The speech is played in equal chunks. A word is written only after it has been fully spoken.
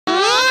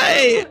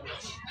Hi.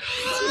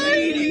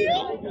 Hi.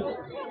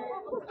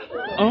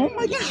 Oh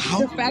my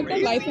God. The fact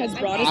that life has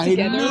brought us I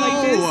together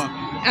like this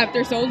know.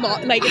 after so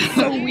long, like it's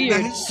so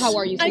weird. How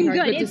are you, I'm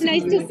sweetheart? good. It's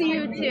nice to see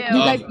you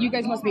too. You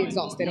guys must be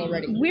exhausted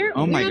already. We're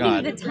Oh my having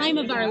God. the time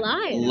of our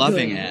lives.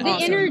 Loving it. The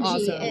Awesome, energy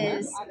awesome.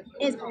 is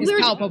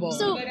It's palpable.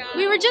 So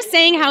we were just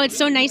saying how it's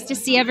so nice to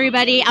see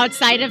everybody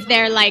outside of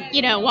their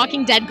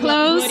Walking Dead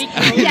clothes. Bloody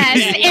clothes.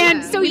 Yes,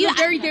 and so We you look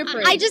very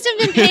different. I just have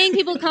been paying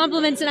people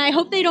compliments, and I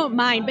hope they don't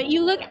mind. But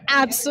you look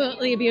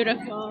absolutely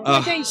beautiful.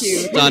 Oh, Thank you.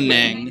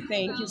 Stunning.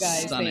 Thank you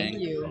guys. Stunning.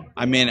 Thank you.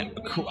 I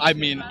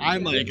mean,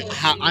 I'm like,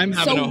 I'm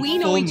having So a we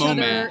know full each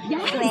moment.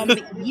 other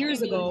from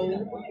years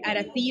ago at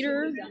a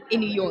theater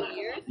in New York.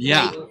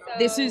 Yeah.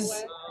 This is,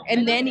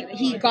 and then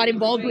he got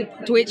involved with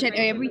Twitch and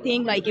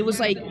everything. Like it was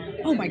like,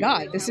 oh my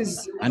God, this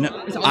is. I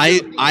know. It's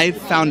awesome. I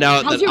found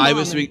out How's that your I mom?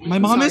 was doing. My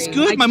I'm mom is sorry.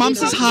 good. My mom She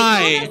says called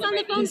hi. On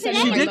the phone She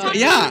today. did, Talked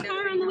yeah. in the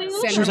car on the way over.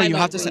 Send She was her like, my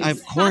you have to love, say, please.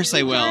 of course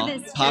I will.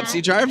 Jarvis,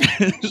 Popsy chat.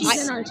 Jarvis.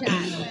 She's in our chat.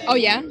 Oh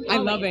yeah, I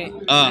love it.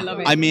 I love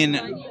it. I mean,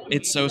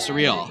 it's so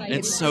surreal.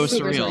 It's so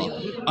super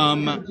surreal.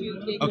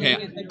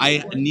 Okay,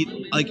 I need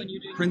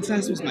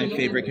Princess was my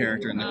favorite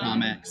character in the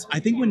comics. I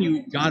think when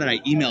you got it, I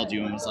emailed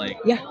you and was like,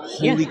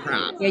 holy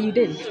crap. Yeah, you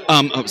did.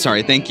 Oh,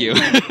 sorry. Thank you.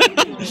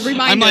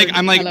 Reminder.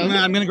 I'm like, Hello.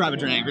 I'm gonna grab a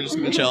drink. We're just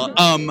gonna chill.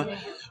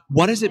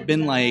 What has it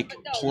been like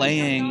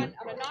playing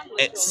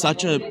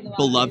such a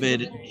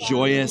beloved,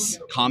 joyous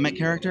comic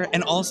character,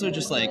 and also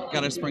just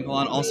gotta sprinkle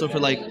on also for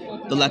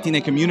the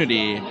Latina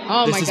community?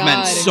 Oh this my has God.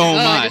 meant so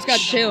much. I just got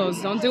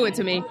chills. Don't do it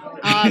to me.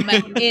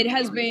 It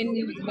has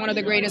been one of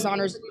the greatest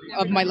honors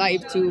of my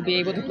life to be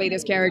able to play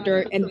this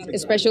character, and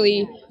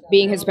especially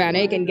being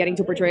Hispanic and getting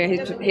to portray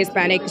a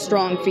Hispanic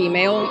strong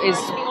female is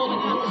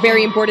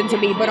very important to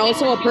me, but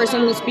also a person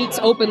who speaks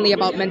openly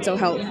about mental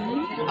health.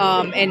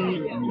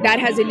 And that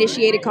has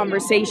initiated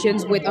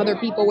conversations with other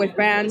people, with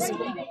fans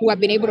who have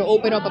been able to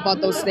open up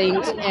about those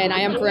things. And I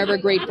am forever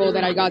grateful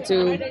that I got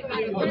to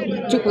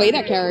play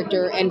that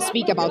character and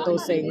speak about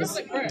those things.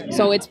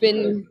 So it's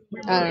been,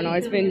 I don't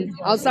know,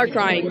 I'll start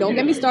crying. Don't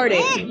get me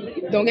started.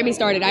 Don't get me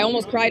started. I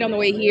almost cried on the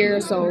way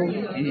here, so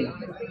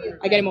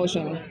I get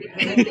emotional.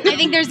 I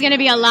think there's going to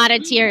be a lot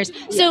of tears.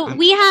 So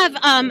we have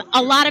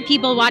a lot of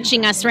people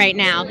watching us right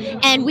now,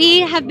 and we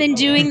have been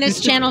doing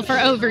this channel for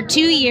over 2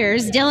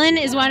 years.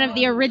 Dylan is one of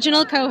the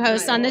original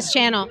co-hosts on this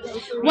channel.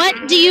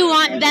 What do you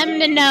want them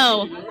to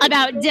know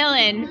about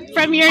Dylan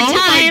from your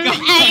time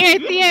at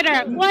your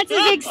theater? What's a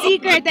big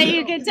secret that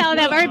you can tell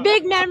them, or a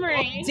big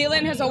memory?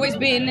 Dylan has always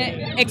been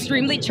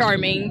extremely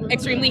charming,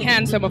 extremely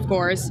handsome, of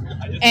course,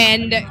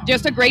 and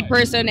just a great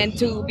person. And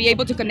to be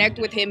able to connect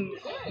with him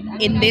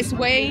in this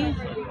way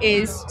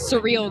is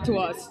surreal to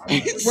us.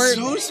 It's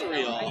so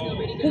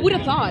surreal. Who would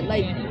have thought?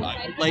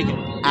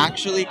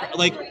 Actually,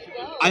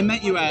 I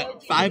met you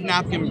at 5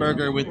 Napkin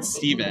Burger with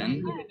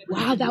Steven.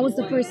 Wow, that was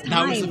the first time.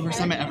 That was the first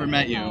time I ever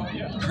met you.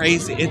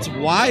 Crazy. It's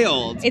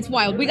wild. It's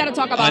wild. We got to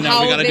talk I about know,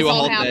 how we gotta this do a all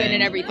whole happened thing.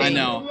 and everything. I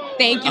know.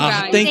 Thank you,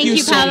 guys. Thank you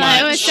so Paola.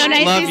 much. It was so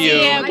nice Love to you.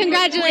 see you.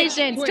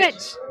 Congratulations. Twitch.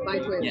 Twitch. Bye,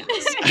 Twitch.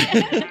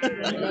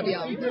 Yes. Love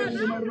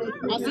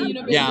y'all. I'll see you in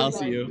a bit. Yeah, I'll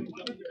see you.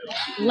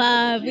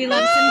 Love. We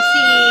love some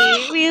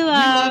tea. We I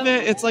love. love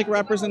it. It's like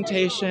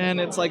representation.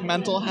 It's like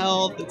mental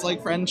health. It's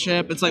like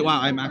friendship. It's like, wow,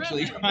 I'm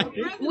actually crying.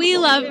 We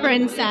love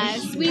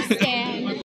Princess. We stand.